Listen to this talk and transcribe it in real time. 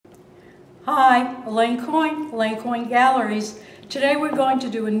Hi, Elaine Coyne Galleries. Today we're going to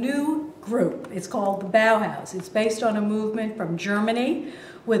do a new group. It's called the Bauhaus. It's based on a movement from Germany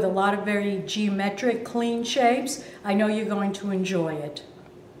with a lot of very geometric, clean shapes. I know you're going to enjoy it.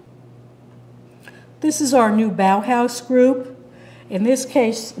 This is our new Bauhaus group. In this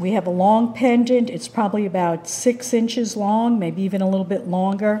case, we have a long pendant. It's probably about 6 inches long, maybe even a little bit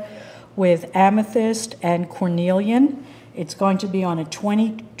longer, with amethyst and cornelian. It's going to be on a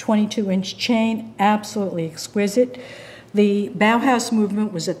 22-inch chain, absolutely exquisite. The Bauhaus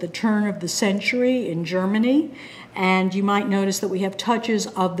movement was at the turn of the century in Germany, and you might notice that we have touches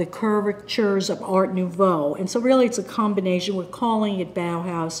of the curvatures of Art Nouveau. And so really it's a combination. We're calling it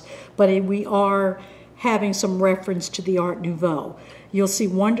Bauhaus, but we are having some reference to the Art Nouveau. You'll see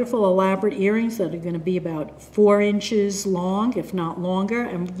wonderful elaborate earrings that are going to be about 4 inches long, if not longer,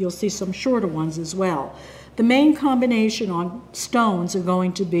 and you'll see some shorter ones as well. The main combination on stones are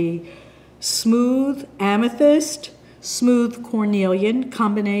going to be smooth amethyst, smooth cornelian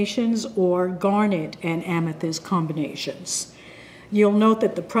combinations, or garnet and amethyst combinations. You'll note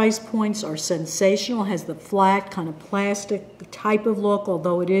that the price points are sensational, has the flat kind of plastic type of look,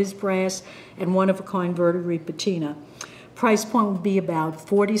 although it is brass, and one-of-a-kind verdigris patina. Price point will be about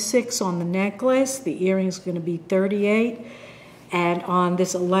 $46 on the necklace. The earring's going to be $38. And on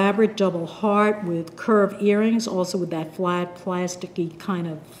this elaborate double heart with curved earrings, also with that flat, plasticky kind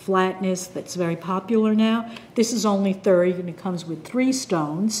of flatness that's very popular now, this is only $30, and it comes with 3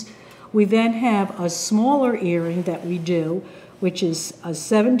 stones. We then have a smaller earring that we do, which is a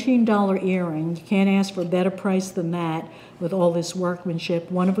 $17 earring. You can't ask for a better price than that with all this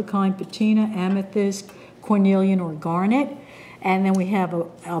workmanship. One-of-a-kind patina, amethyst, cornelian, or garnet. And then we have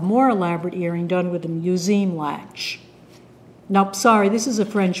a more elaborate earring done with a museum latch. Nope, sorry, this is a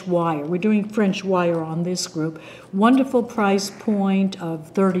French wire. We're doing French wire on this group. Wonderful price point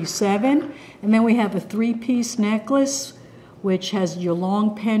of $37. And then we have a 3-piece necklace, which has your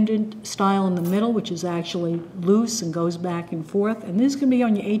long pendant style in the middle, which is actually loose and goes back and forth. And this is going to be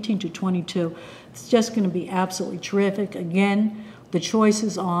on your 18 to 22. It's just going to be absolutely terrific. Again, the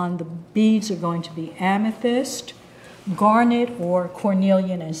choices on the beads are going to be amethyst, garnet, or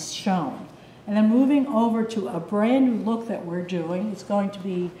cornelian as shown. And then moving over to a brand new look that we're doing, it's going to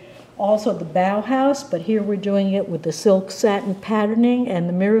be also the Bauhaus, but here we're doing it with the silk satin patterning and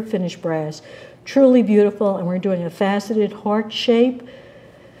the mirror finish brass. Truly beautiful, and we're doing a faceted heart shape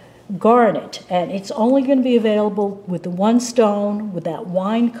garnet, and it's only going to be available with the 1 stone with that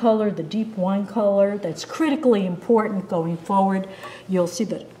wine color, the deep wine color. That's critically important going forward. You'll see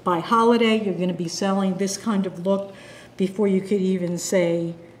that by holiday you're going to be selling this kind of look before you could even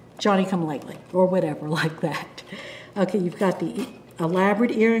say Johnny come lately or whatever like that. Okay, you've got the elaborate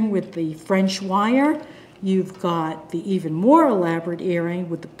earring with the French wire. You've got the even more elaborate earring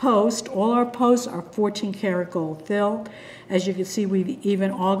with the post. All our posts are 14-karat gold fill. As you can see, we've even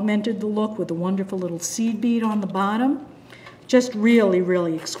augmented the look with a wonderful little seed bead on the bottom. Just really,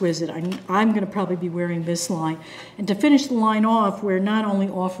 really exquisite. I'm going to probably be wearing this line. And to finish the line off, we're not only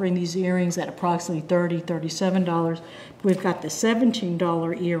offering these earrings at approximately $30, $37, we've got the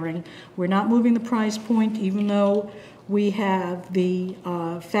 $17 earring. We're not moving the price point, even though we have the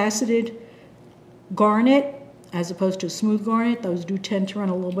faceted garnet as opposed to smooth garnet. Those do tend to run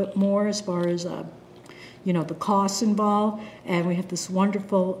a little bit more as far as the costs involved. And we have this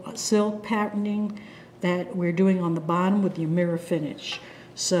wonderful silk patterning that we're doing on the bottom with the mirror finish.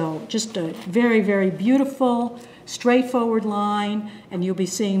 So just a very, very beautiful, straightforward line, and you'll be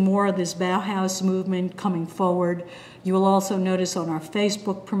seeing more of this Bauhaus movement coming forward. You will also notice on our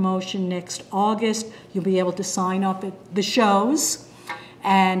Facebook promotion next August, you'll be able to sign up at the shows,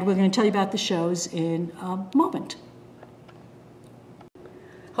 and we're going to tell you about the shows in a moment.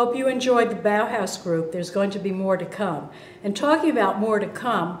 Hope you enjoyed the Bauhaus group. There's going to be more to come. And talking about more to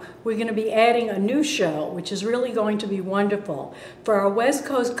come, we're going to be adding a new show, which is really going to be wonderful. For our West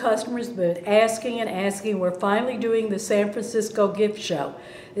Coast customers, they've been asking and asking. We're finally doing the San Francisco gift show.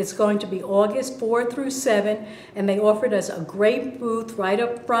 It's going to be August 4 through 7, and they offered us a great booth right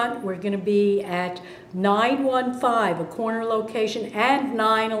up front. We're going to be at 915, a corner location, and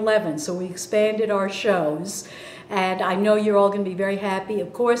 911, so we expanded our shows. And I know you're all going to be very happy.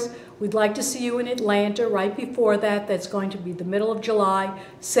 Of course, we'd like to see you in Atlanta right before that. That's going to be the middle of July.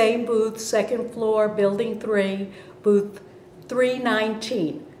 Same booth, 2nd floor, building 3, booth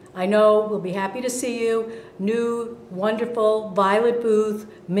 319. I know we'll be happy to see you. New, wonderful violet booth,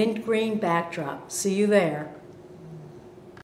 mint green backdrop. See you there.